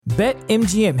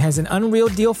BetMGM has an unreal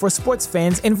deal for sports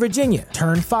fans in Virginia.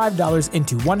 Turn $5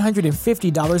 into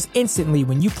 $150 instantly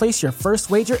when you place your first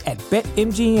wager at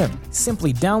BetMGM.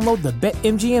 Simply download the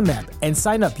BetMGM app and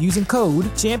sign up using code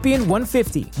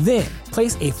Champion150. Then,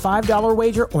 place a $5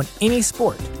 wager on any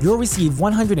sport. You'll receive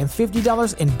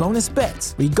 $150 in bonus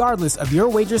bets, regardless of your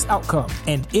wager's outcome.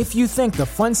 And if you think the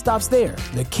fun stops there,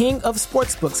 the King of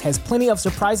Sportsbooks has plenty of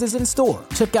surprises in store.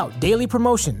 Check out daily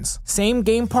promotions,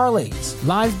 same-game parlays,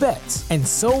 live bets, and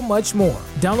so much more.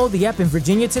 Download the app in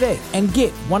Virginia today and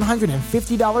get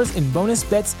 $150 in bonus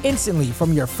bets instantly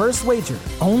from your first wager.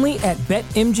 Only at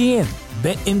BetMGM.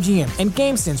 BetMGM and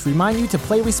GameSense remind you to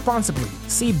play responsibly.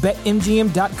 See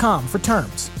BetMGM.com for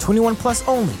terms. 21 plus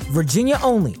only. Virginia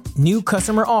only. New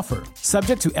customer offer.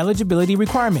 Subject to eligibility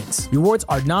requirements. Rewards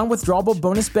are non-withdrawable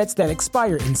bonus bets that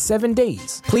expire in 7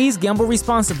 days. Please gamble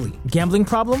responsibly. Gambling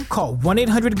problem? Call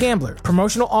 1-800-GAMBLER.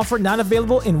 Promotional offer not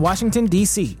available in Washington,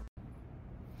 D.C.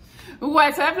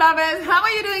 What's up, lovers? How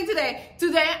are you doing today?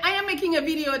 Today, I am making a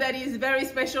video that is very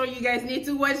special. You guys need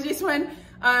to watch this one.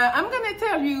 I'm gonna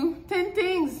tell you 10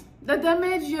 things that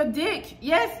damage your dick.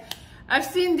 Yes, I've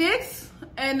seen dicks,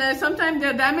 and sometimes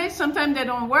they're damaged, sometimes they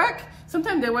don't work,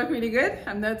 sometimes they work really good.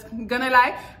 I'm not gonna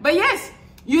lie. But yes,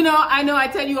 you know I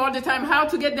tell you all the time how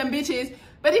to get them bitches.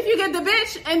 But if you get the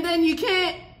bitch and then you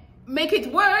can't make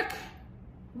it work,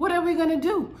 what are we gonna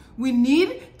do? We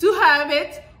need to have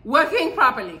it working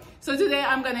properly. So today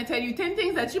I'm gonna tell you 10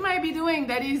 things that you might be doing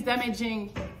that is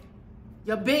damaging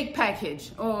your big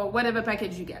package or whatever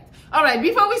package you get. All right,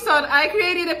 before we start, I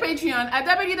created a Patreon at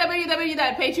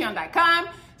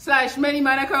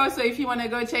www.patreon.com/MellyMonaco. So if you want to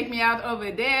go check me out over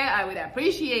there, I would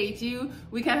appreciate you.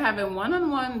 We can have a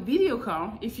one-on-one video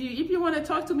call. If you want to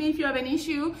talk to me, if you have an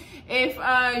issue, if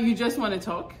you just want to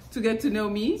talk to get to know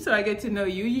me, so I get to know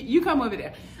you, you come over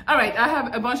there. All right, I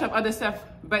have a bunch of other stuff,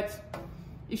 but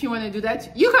if you want to do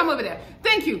that, you come over there.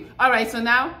 Thank you. All right, so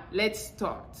now let's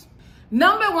start.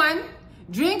 Number one,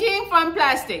 drinking from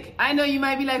plastic. I know you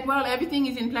might be like, well, everything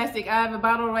is in plastic. I have a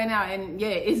bottle right now, and yeah,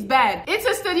 it's bad. It's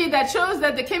a study that shows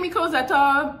that the chemicals that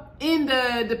are in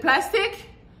the plastic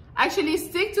actually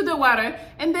stick to the water,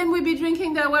 and then we be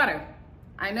drinking that water.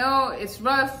 I know it's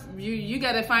rough. You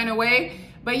gotta find a way.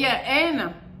 But yeah,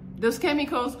 and those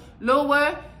chemicals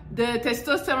lower the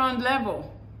testosterone level.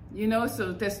 You know,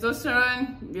 so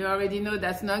testosterone, you already know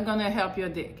that's not gonna help your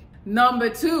dick. Number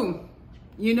two,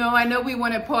 you know, I know we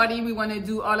want to party, we want to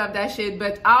do all of that shit,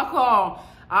 but alcohol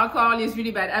is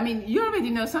really bad. I mean, you already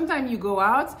know, sometimes you go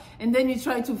out and then you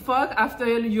try to fuck after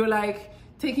you're like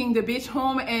taking the bitch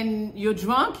home and you're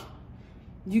drunk,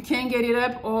 you can't get it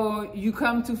up, or you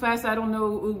come too fast. I don't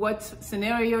know what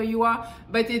scenario you are,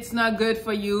 but it's not good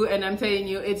for you. And I'm telling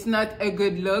you, it's not a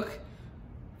good look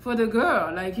for the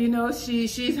girl. Like, you know,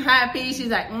 she's happy, she's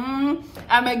like, I'm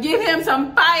gonna give him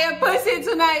some fire pussy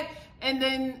tonight, and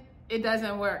then it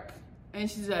doesn't work, and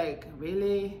she's like,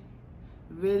 really?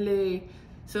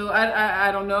 So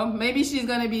I don't know, maybe she's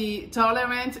gonna be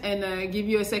tolerant and give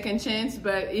you a second chance.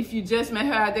 But if you just met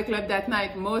her at the club that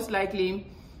night, most likely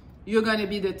you're gonna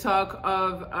be the talk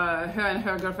of her and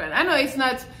her girlfriend. I know it's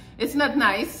not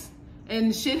nice,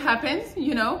 and shit happens,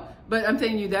 you know, but I'm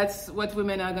telling you, that's what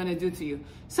women are gonna do to you.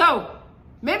 So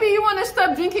maybe you want to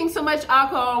stop drinking so much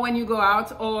alcohol when you go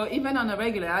out, or even on a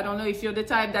regular. I don't know if you're the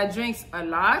type that drinks a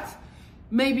lot.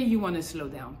 Maybe you want to slow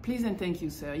down. Please and thank you,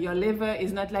 sir. Your liver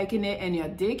is not liking it, and your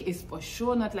dick is for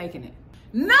sure not liking it.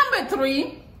 Number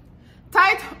three,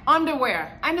 tight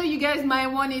underwear. I know you guys might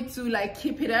want it to like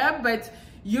keep it up, but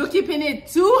you're keeping it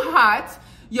too hot.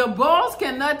 Your balls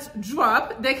cannot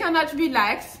drop. They cannot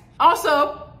relax.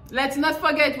 Also, let's not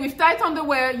forget, with tight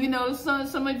underwear, you know,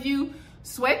 some of you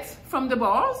sweat from the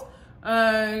balls.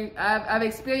 I've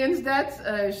experienced that.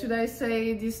 Should I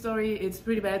say this story? It's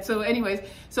pretty bad. So anyways,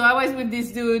 so I was with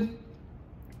this dude,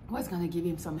 was gonna give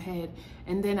him some head,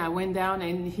 and then I went down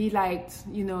and he liked,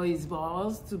 you know, his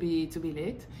balls to be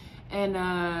lit. And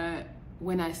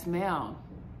when I smelled,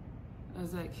 I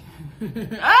was like,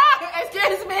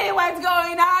 excuse me, what's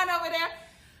going on over there?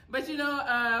 But you know,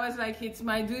 I was like, it's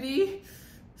my duty.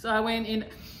 So I went in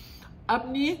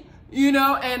apnea, you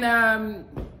know, and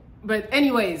but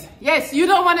anyways, yes, you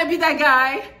don't want to be that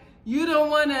guy. You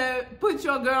don't want to put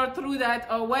your girl through that,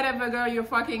 or whatever girl you're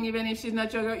fucking, even if she's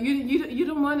not your girl. You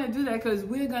don't want to do that, because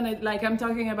we're gonna, like, I'm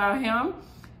talking about him.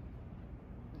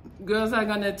 Girls are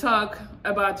gonna talk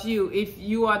about you if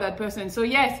you are that person. So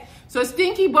yes, so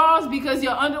stinky balls because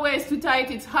your underwear is too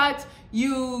tight, it's hot,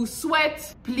 you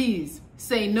sweat. Please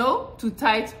say no to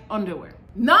tight underwear.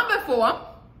 Number four,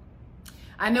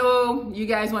 I know you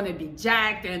guys want to be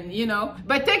jacked and, you know,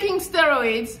 but taking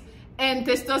steroids and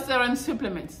testosterone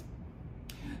supplements.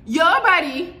 Your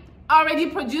body already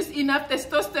produced enough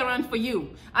testosterone for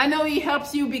you. I know it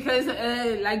helps you because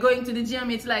like going to the gym,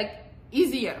 it's like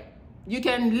easier. You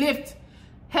can lift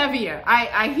heavier,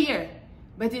 I hear.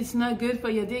 But it's not good for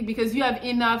your dick because you have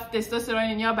enough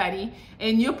testosterone in your body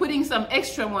and you're putting some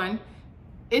extra one.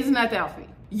 It's not healthy.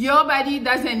 Your body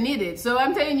doesn't need it. So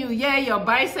I'm telling you, yeah, your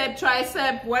bicep,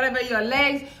 tricep, whatever, your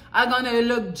legs are gonna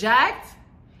look jacked,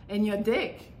 and your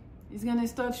dick is gonna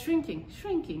start shrinking,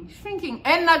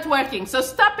 and not working. So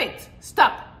stop it.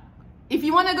 Stop. If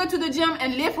you wanna go to the gym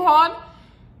and lift hard,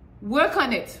 work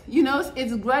on it. You know,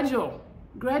 it's gradual.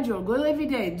 Go every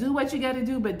day. Do what you gotta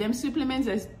do. But them supplements,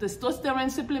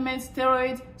 testosterone supplements,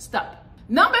 steroids, stop.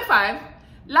 Number 5,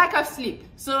 lack of sleep.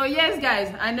 So yes,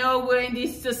 guys, I know we're in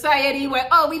this society where,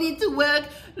 oh, we need to work,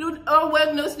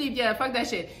 no sleep. Yeah, fuck that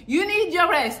shit. You need your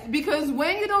rest because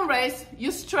when you don't rest,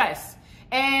 you stress.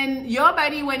 And your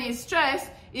body, when it's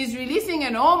stressed, is releasing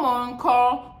an hormone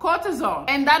called cortisol.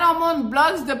 And that hormone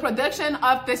blocks the production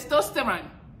of testosterone.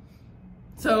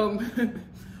 So,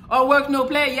 or work, no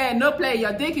play. Yeah, no play.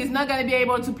 Your dick is not going to be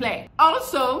able to play.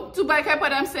 Also, to back up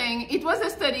what I'm saying, it was a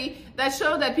study that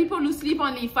showed that people who sleep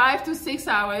only 5 to 6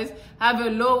 hours have a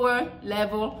lower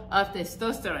level of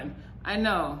testosterone. I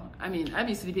know. I mean, I've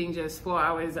been sleeping just 4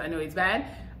 hours. I know it's bad.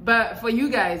 But for you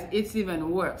guys, it's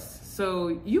even worse.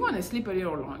 So you want to sleep a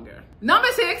little longer. Number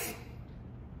 6,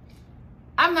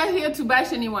 I'm not here to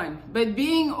bash anyone, but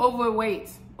being overweight.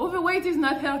 Overweight is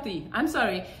not healthy. I'm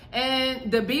sorry.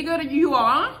 And the bigger you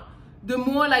are, the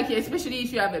more like, especially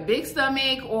if you have a big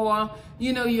stomach or,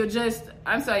 you know, you're just,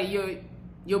 I'm sorry,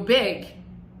 you're big.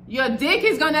 Your dick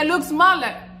is gonna look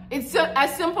smaller. It's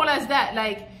as simple as that.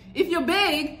 Like, if you're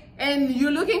big and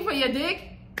you're looking for your dick,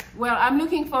 well, I'm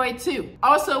looking for it too.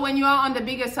 Also, when you are on the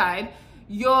bigger side,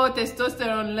 your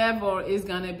testosterone level is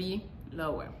gonna be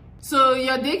lower. So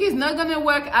your dick is not gonna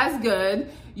work as good.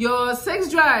 Your sex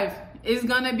drive is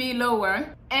gonna be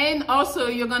lower, and also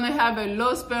you're gonna have a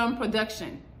low sperm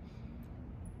production.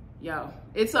 Yo,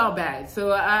 it's all bad.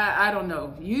 So I don't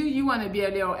know. You wanna be a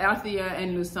little healthier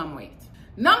and lose some weight.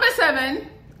 Number 7,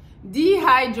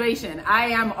 dehydration. I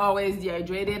am always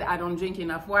dehydrated. I don't drink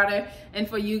enough water, and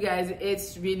for you guys,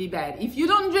 it's really bad. If you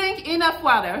don't drink enough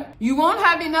water, you won't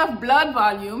have enough blood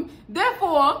volume.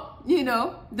 Therefore, you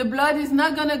know, the blood is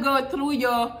not gonna go through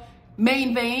your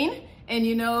main vein, and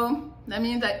you know, that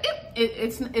means that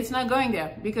it's not going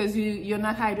there because you're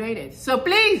not hydrated. So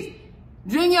please,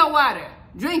 drink your water.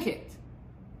 Drink it.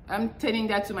 I'm telling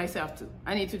that to myself too.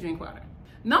 I need to drink water.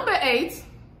 Number 8,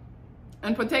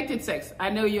 unprotected sex. I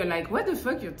know you're like, what the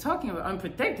fuck you're talking about?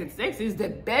 Unprotected sex is the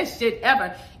best shit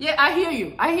ever. Yeah, I hear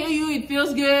you. It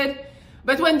feels good.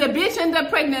 But when the bitch ends up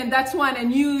pregnant, that's one,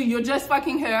 and you're just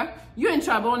fucking her, you're in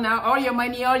trouble now. All your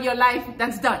money, all your life,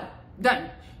 that's done.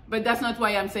 But that's not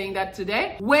why I'm saying that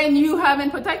today. When you have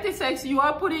unprotected sex, you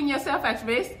are putting yourself at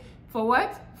risk for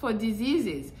what? For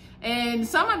diseases. And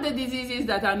some of the diseases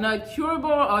that are not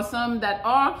curable, or some that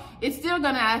are, it's still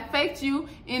gonna affect you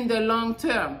in the long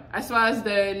term as far as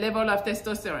the level of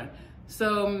testosterone.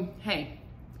 So, hey,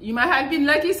 you might have been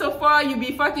lucky so far, you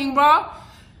be fucking raw.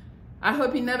 I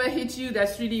hope it never hits you.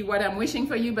 That's really what I'm wishing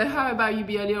for you. But how about you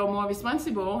be a little more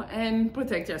responsible and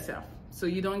protect yourself so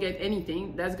you don't get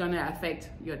anything that's gonna affect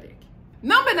your dick.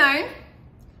 Number 9,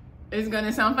 it's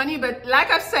gonna sound funny, but lack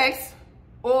of sex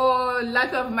or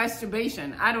lack of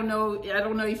masturbation. I don't know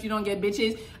if you don't get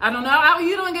bitches. I don't know how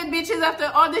you don't get bitches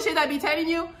after all the shit I be telling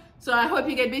you. So I hope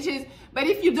you get bitches. But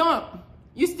if you don't,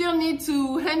 you still need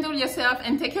to handle yourself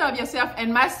and take care of yourself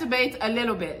and masturbate a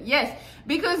little bit. Yes,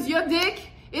 because your dick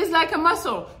is like a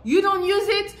muscle. You don't use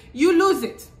it, you lose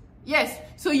it. Yes,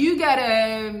 so you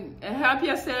gotta help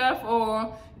yourself,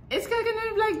 or it's kind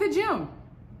of like the gym.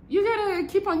 You gotta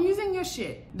keep on using your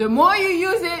shit. The more you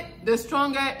use it, the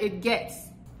stronger it gets.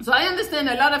 So I understand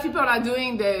a lot of people are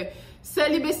doing the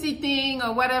celibacy thing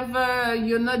or whatever,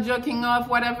 you're not jerking off,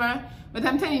 whatever. But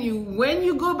I'm telling you, when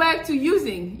you go back to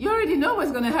using, you already know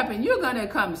what's gonna happen. You're gonna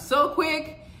come so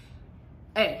quick.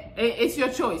 Hey, it's your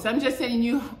choice. I'm just telling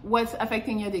you what's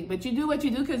affecting your dick. But you do what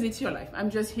you do because it's your life. I'm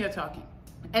just here talking.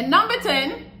 And number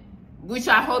 10, which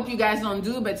I hope you guys don't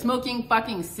do, but smoking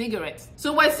fucking cigarettes.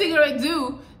 So what cigarettes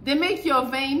do, they make your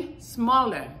vein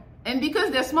smaller. And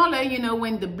because they're smaller, you know,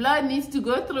 when the blood needs to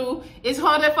go through, it's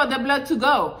harder for the blood to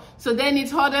go. So then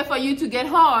it's harder for you to get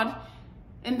hard,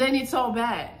 and then it's all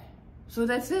bad. So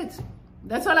that's it.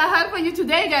 That's all I had for you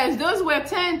today, guys. Those were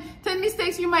 10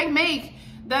 mistakes you might make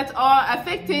that are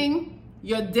affecting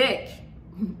your dick.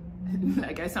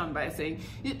 Like I sound bad saying,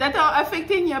 that are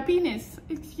affecting your penis.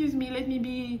 Excuse me, let me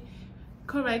be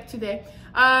correct today.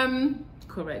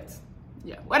 Correct.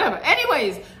 Yeah, whatever.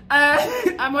 Anyways,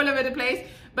 I'm all over the place.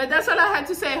 But that's all I had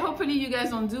to say. Hopefully you guys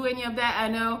don't do any of that. I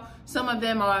know some of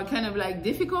them are kind of like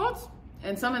difficult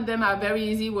and some of them are very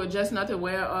easy. We're just not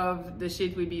aware of the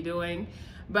shit we be doing.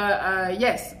 But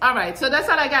yes, all right, so that's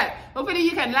all I got. Hopefully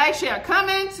you can like, share,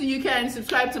 comment. You can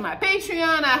subscribe to my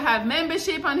Patreon. I have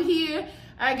membership on here.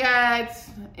 I got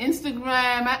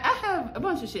Instagram. I have a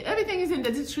bunch of shit. Everything is in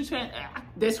the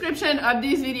description of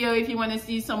this video if you want to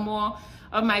see some more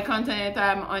of my content.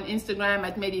 I'm on Instagram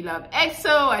at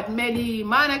MediLoveXO, at Medi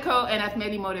Monaco, and at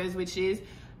Medi Motors, which is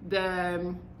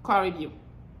the car review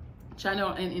channel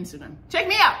and Instagram. Check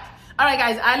me out. All right,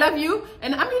 guys, I love you,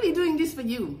 and I'm really doing this for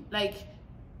you. Like,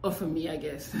 or for me, I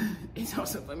guess. It's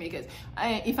also for me, because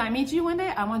if I meet you one day,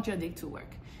 I want your dick to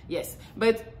work. Yes,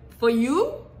 but for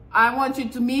you, I want you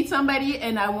to meet somebody,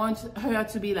 and I want her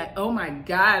to be like, oh my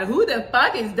God, who the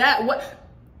fuck is that? What?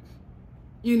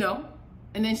 You know?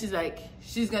 And then she's like,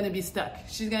 she's gonna be stuck.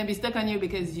 She's gonna be stuck on you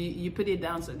because you put it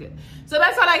down so good. So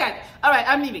that's all I got. All right,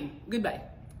 I'm leaving. Goodbye.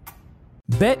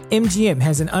 BetMGM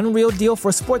has an unreal deal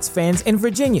for sports fans in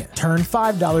Virginia. Turn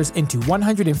 $5 into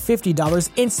 $150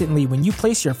 instantly when you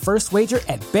place your first wager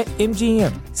at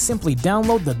BetMGM. Simply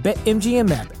download the BetMGM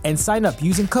app and sign up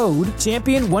using code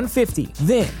Champion150.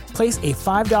 Then, place a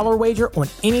 $5 wager on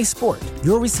any sport.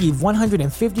 You'll receive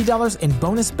 $150 in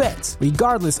bonus bets,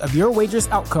 regardless of your wager's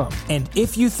outcome. And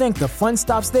if you think the fun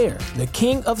stops there, the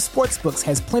king of sportsbooks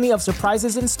has plenty of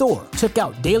surprises in store. Check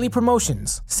out daily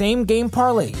promotions, same-game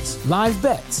parlays, live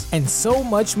bets, and so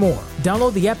much more.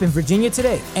 Download the app in Virginia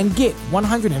today and get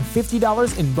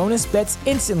 $150 in bonus bets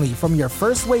instantly from your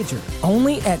first wager.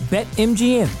 Only at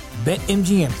BetMGM.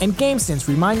 BetMGM and GameSense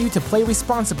remind you to play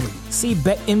responsibly. See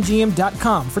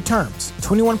BetMGM.com for terms.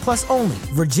 21 plus only.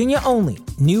 Virginia only.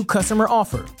 New customer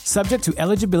offer. Subject to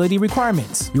eligibility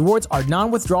requirements. Rewards are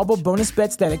non-withdrawable bonus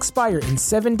bets that expire in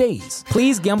 7 days.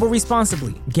 Please gamble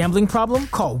responsibly. Gambling problem?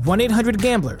 Call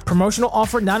 1-800-GAMBLER. Promotional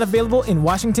offer not available in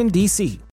Washington, D.C.